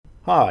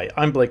Hi,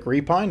 I'm Blake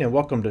Repine, and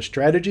welcome to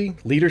Strategy,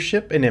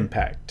 Leadership, and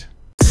Impact.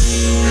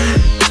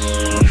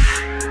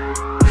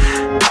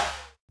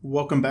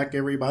 Welcome back,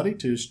 everybody,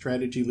 to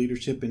Strategy,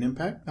 Leadership, and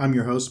Impact. I'm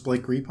your host,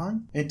 Blake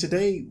Repine, and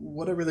today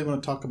what I really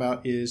want to talk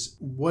about is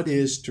what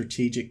is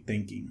strategic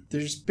thinking.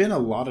 There's been a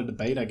lot of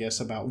debate, I guess,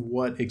 about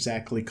what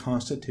exactly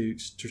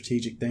constitutes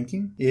strategic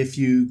thinking. If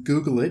you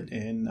Google it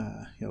and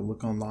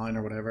look online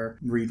or whatever,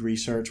 read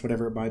research,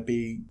 whatever it might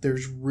be,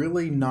 there's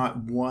really not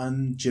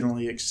one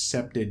generally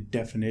accepted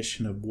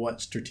definition of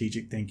what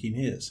strategic thinking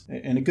is.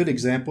 And a good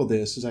example of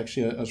this is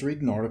actually, I was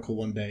reading an article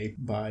one day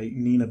by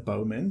Nina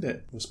Bowman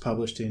that was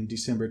published in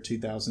December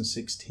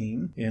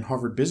 2016 in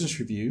Harvard Business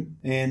Review.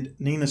 And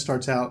Nina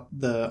starts out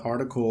the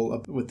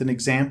article with an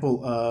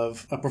example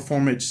of a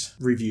performance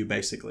review,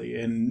 basically.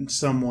 And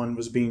someone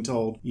was being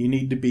told, you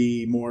need to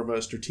be more of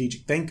a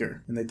strategic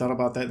thinker. And they thought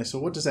about that and they said,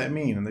 what does that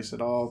mean? And they said,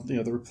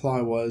 the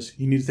reply was,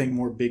 you need to think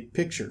more big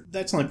picture.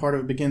 That's only part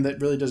of it. Again,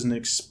 that really doesn't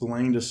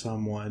explain to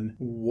someone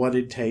what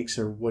it takes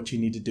or what you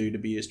need to do to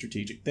be a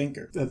strategic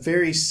thinker. A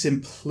very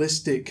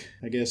simplistic,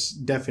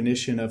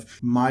 definition of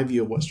my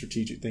view of what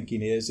strategic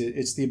thinking is,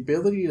 it's the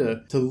ability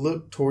to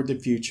look toward the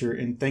future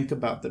and think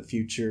about the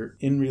future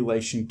in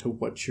relation to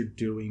what you're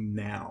doing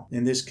now.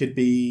 And this could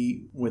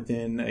be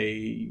within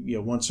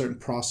one certain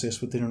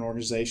process within an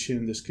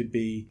organization. This could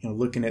be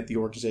looking at the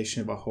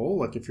organization of a whole,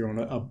 like if you're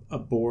on a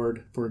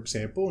board, for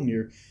example, and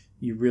you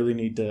really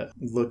need to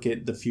look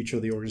at the future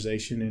of the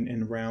organization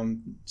and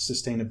around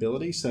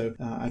sustainability. So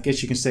I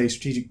guess you can say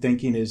strategic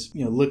thinking is,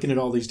 looking at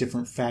all these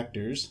different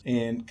factors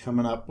and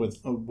coming up with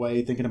a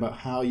way, thinking about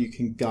how you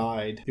can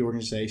guide the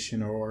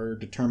organization or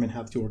determine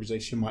how the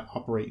organization might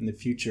operate in the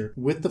future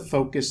with the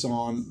focus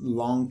on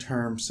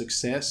long-term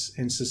success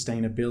and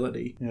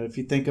sustainability. If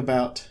you think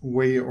about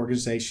where your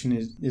organization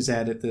is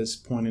at this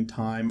point in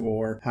time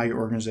or how your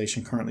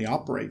organization currently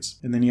operates,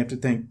 and then you have to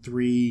think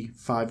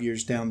 3-5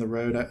 years down the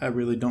road, I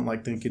really don't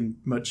like thinking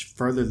much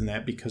further than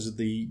that because of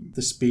the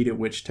speed at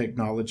which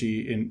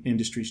technology and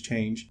industries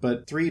change.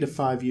 But 3 to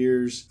 5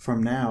 years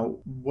from now,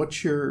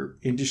 what's your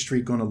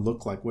industry going to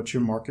look like? What's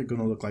your market going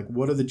to look like?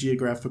 What are the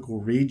geographical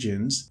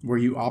regions where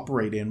you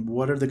operate in?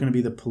 What are going to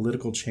be the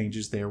political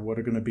changes there? What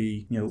are going to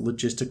be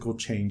logistical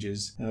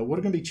changes? What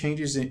are going to be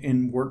changes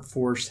in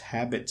workforce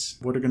habits?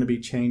 What are going to be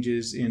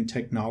changes in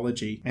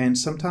technology? And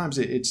sometimes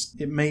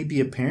it may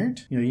be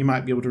apparent. You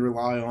might be able to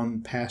rely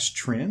on past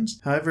trends.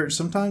 However,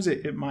 sometimes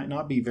it might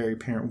not be very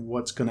apparent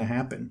what's going to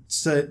happen.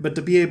 But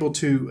to be able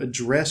to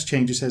address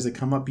changes as they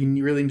come up,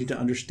 you really need to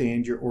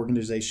understand your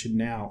organization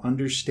now,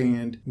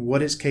 understand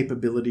what its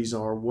capabilities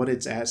are, what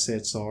its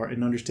assets are,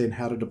 and understand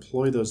how to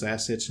deploy those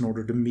assets in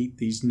order to meet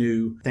these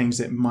new things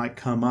that might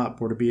come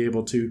up or to be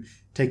able to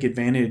take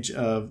advantage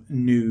of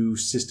new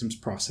systems,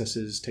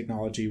 processes,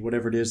 technology,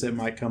 whatever it is that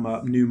might come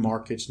up, new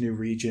markets, new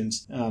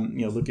regions,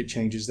 look at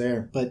changes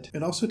there. But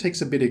it also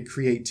takes a bit of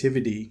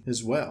creativity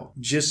as well.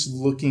 Just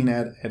looking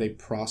at a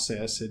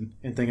process and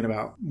thinking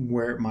about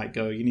where it might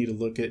go. You need to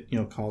look at,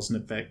 cause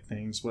and effect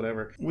things,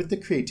 whatever. With the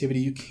creativity,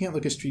 you can't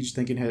look at strategic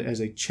thinking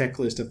as a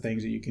checklist of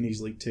things that you can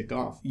easily tick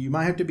off. You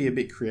might have to be a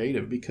bit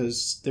creative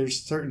because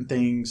there's certain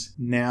things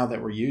now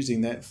that we're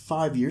using that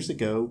 5 years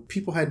ago,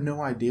 people had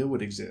no idea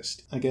would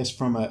exist. I guess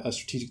from a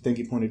strategic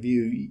thinking point of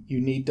view,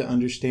 you need to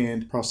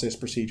understand process,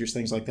 procedures,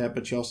 things like that,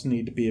 but you also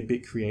need to be a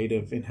bit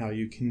creative in how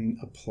you can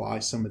apply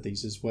some of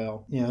these as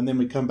well. And then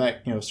we come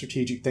back,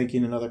 strategic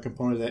thinking, another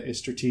component of that is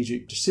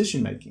strategic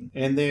decision making.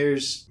 And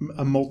there's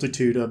a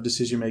multitude of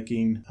decision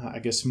making,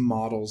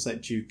 models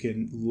that you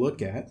can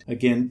look at.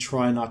 Again,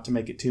 try not to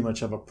make it too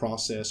much of a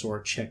process or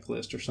a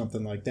checklist or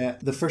something like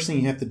that. The first thing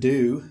you have to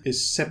do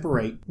is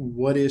separate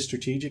what is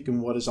strategic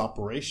and what is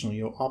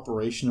operational.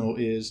 Operational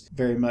is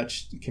very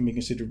much can be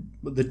considered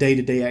the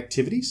day-to-day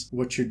activities,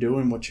 what you're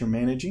doing, what you're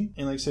managing.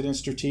 And like I said, in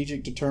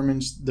strategic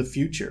determines the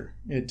future.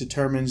 It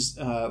determines,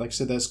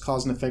 that's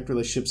cause and effect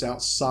relationships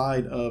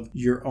outside of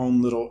your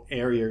own little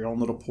area, your own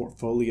little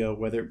portfolio,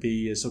 whether it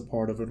be as a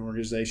part of an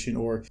organization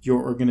or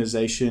your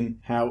organization,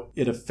 how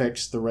it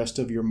affects the rest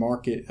of your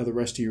market or the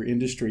rest of your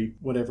industry,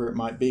 whatever it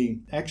might be.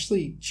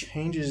 Actually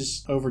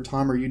changes over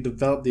time, or you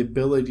develop the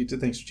ability to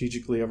think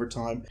strategically over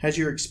time as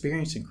your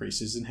experience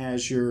increases and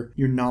as your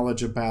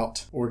knowledge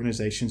about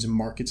organizations and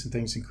markets and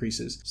things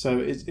increases. So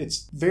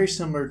it's very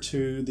similar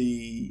to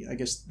the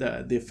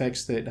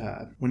effects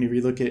that when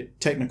you look at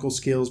technical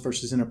skills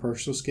versus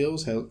interpersonal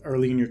skills, how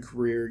early in your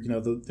career,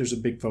 there's a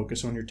big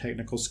focus on your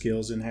technical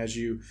skills, and as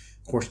you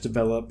of course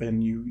develop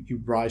and you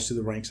rise through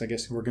the ranks,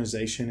 in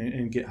organization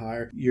and get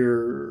higher,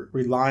 your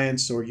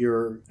reliance or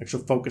your actual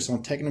focus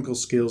on technical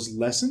skills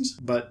lessens,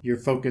 but your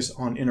focus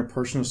on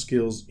interpersonal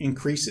skills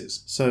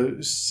increases.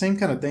 So same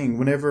kind of thing.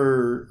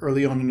 Whenever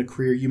early on in the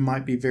career, you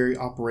might be very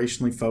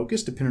operationally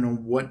focused, depending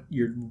on what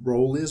your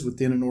role is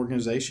within an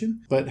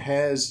organization. But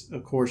as,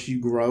 of course, you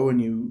grow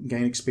and you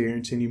gain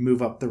experience and you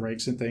move up the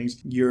ranks and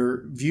things,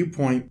 your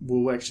viewpoint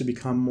will actually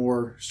become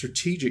more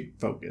strategic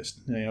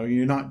focused.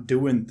 You're not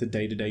doing the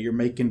day-to-day. You're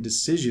making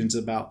decisions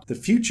about the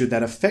future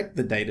that affect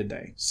the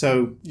day-to-day. So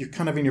you're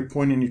kind of in your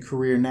point in your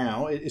career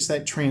now. It's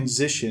that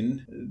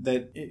transition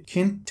that it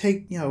can take,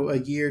 a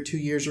year, 2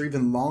 years, or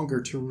even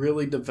longer to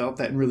really develop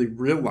that and really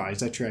realize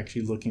that you're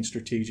actually looking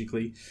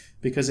strategically,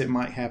 because it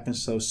might happen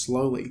so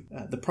slowly.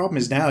 The problem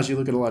is now, as you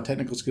look at a lot of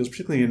technical skills,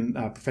 particularly in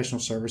professional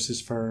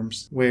services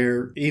firms,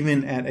 where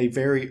even at a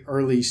very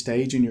early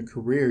stage in your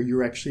career,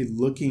 you're actually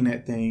looking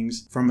at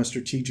things from a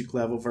strategic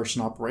level versus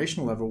an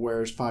operational level,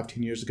 whereas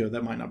 5-10 years ago,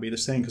 that might not be the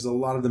same, because a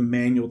lot of the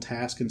manual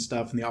tasks and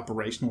stuff and the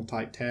operational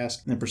type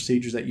tasks and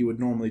procedures that you would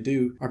normally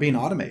do are being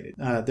automated.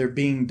 They're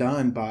being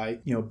done by,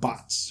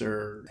 bots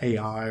or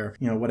AI or,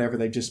 whatever.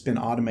 They've just been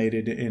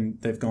automated and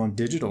they've gone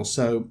digital.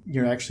 So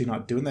you're actually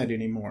not doing that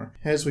anymore.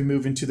 As we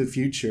move into the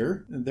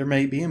future, there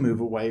may be a move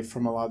away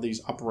from a lot of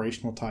these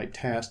operational type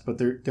tasks, but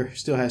there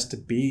still has to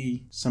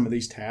be some of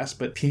these tasks,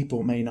 but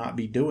people may not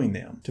be doing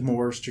them, to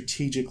more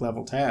strategic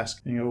level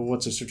tasks.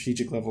 What's a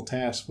strategic level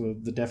task? Well,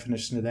 the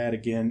definition of that,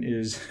 again,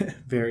 is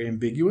very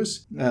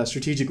ambiguous.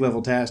 Strategic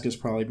level task is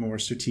probably more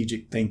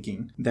strategic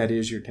thinking. That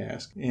is your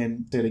task.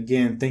 And that,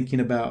 again, thinking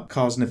about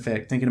cause and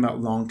effect, thinking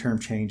about long-term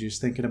changes,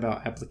 thinking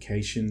about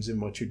applications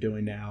and what you're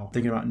doing now,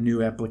 thinking about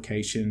new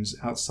applications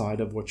outside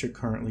of what you're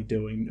currently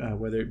doing,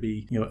 whether it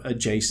be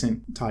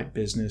adjacent type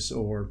business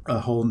or a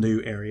whole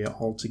new area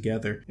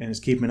altogether. And it's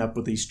keeping up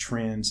with these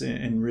trends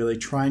and really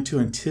trying to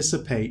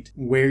anticipate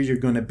where you're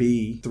going to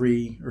be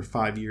 3 or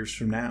 5 years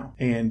from now.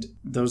 And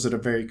those that are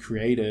very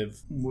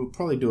creative will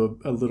probably do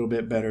a little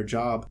bit better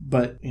job.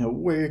 But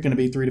where you're going to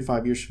be 3 to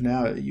 5 years from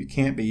now, you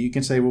can't be. You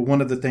can say, well,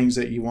 one of the things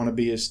that you want to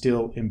be is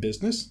still in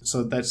business.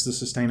 So that's the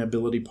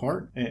sustainability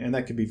part. And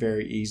that could be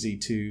very easy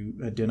to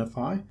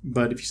identify.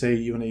 But if you say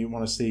you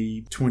want to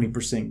see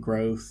 20%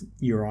 growth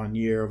year on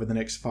year over the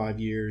next 5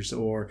 years,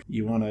 or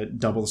you want to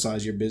double the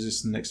size of your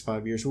business in the next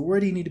 5 years, well, where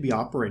do you need to be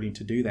operating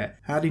to do that?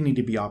 How do you need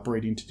to be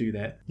operating to do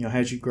that?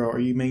 As you grow, are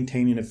you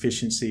maintaining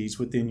efficiencies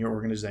within your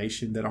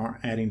organization that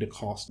aren't adding to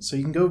cost? So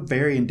you can go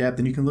very in depth,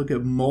 and you can look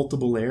at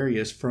multiple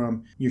areas,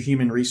 from your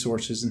human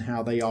resources and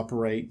how they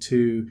operate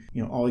to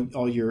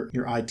all your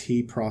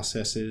IT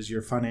processes,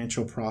 your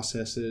financial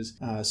processes,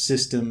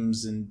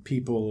 systems and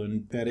people,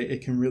 and that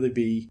it can really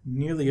be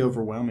nearly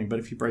overwhelming. But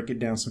if you break it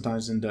down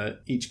sometimes into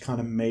each kind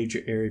of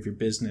major area of your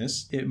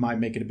business, it might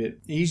make it a bit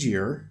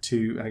easier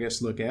to,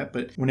 look at.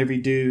 But whenever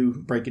you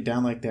do break it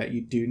down like that,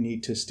 you do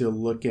need to still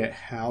look at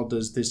how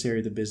does this area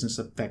of the business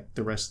affect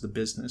the rest of the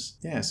business.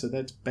 Yeah, so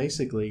that's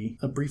basically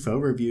a brief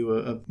overview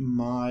of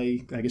my,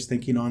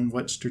 thinking on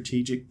what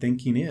strategic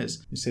thinking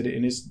is. I said it,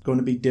 and it's going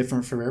to be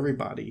different for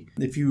everybody.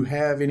 If you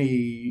have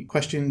any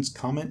questions,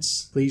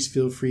 comments, please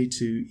feel free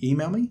to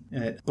email me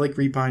at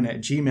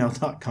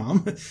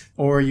blakerepine@gmail.com.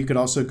 Or you could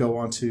also go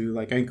on to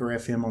Anchor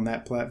FM on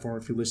that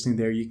platform. If you're listening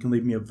there, you can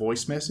leave me a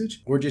voice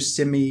message, or just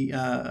send me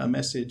a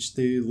message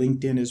through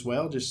LinkedIn as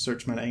well. Just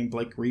search my name,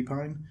 Blake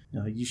Repine.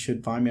 You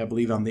should find me. I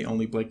believe I'm the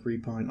only Blake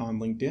Repine on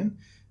LinkedIn.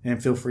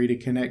 And feel free to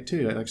connect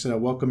too. Like I said, I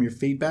welcome your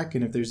feedback.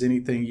 And if there's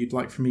anything you'd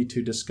like for me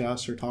to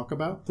discuss or talk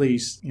about,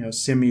 please,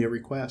 send me a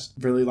request.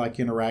 Really like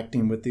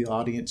interacting with the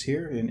audience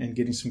here and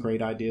getting some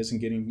great ideas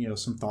and getting,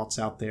 some thoughts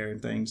out there and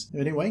things.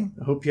 Anyway,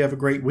 I hope you have a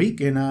great week,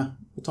 and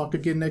we'll talk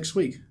again next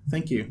week.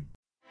 Thank you.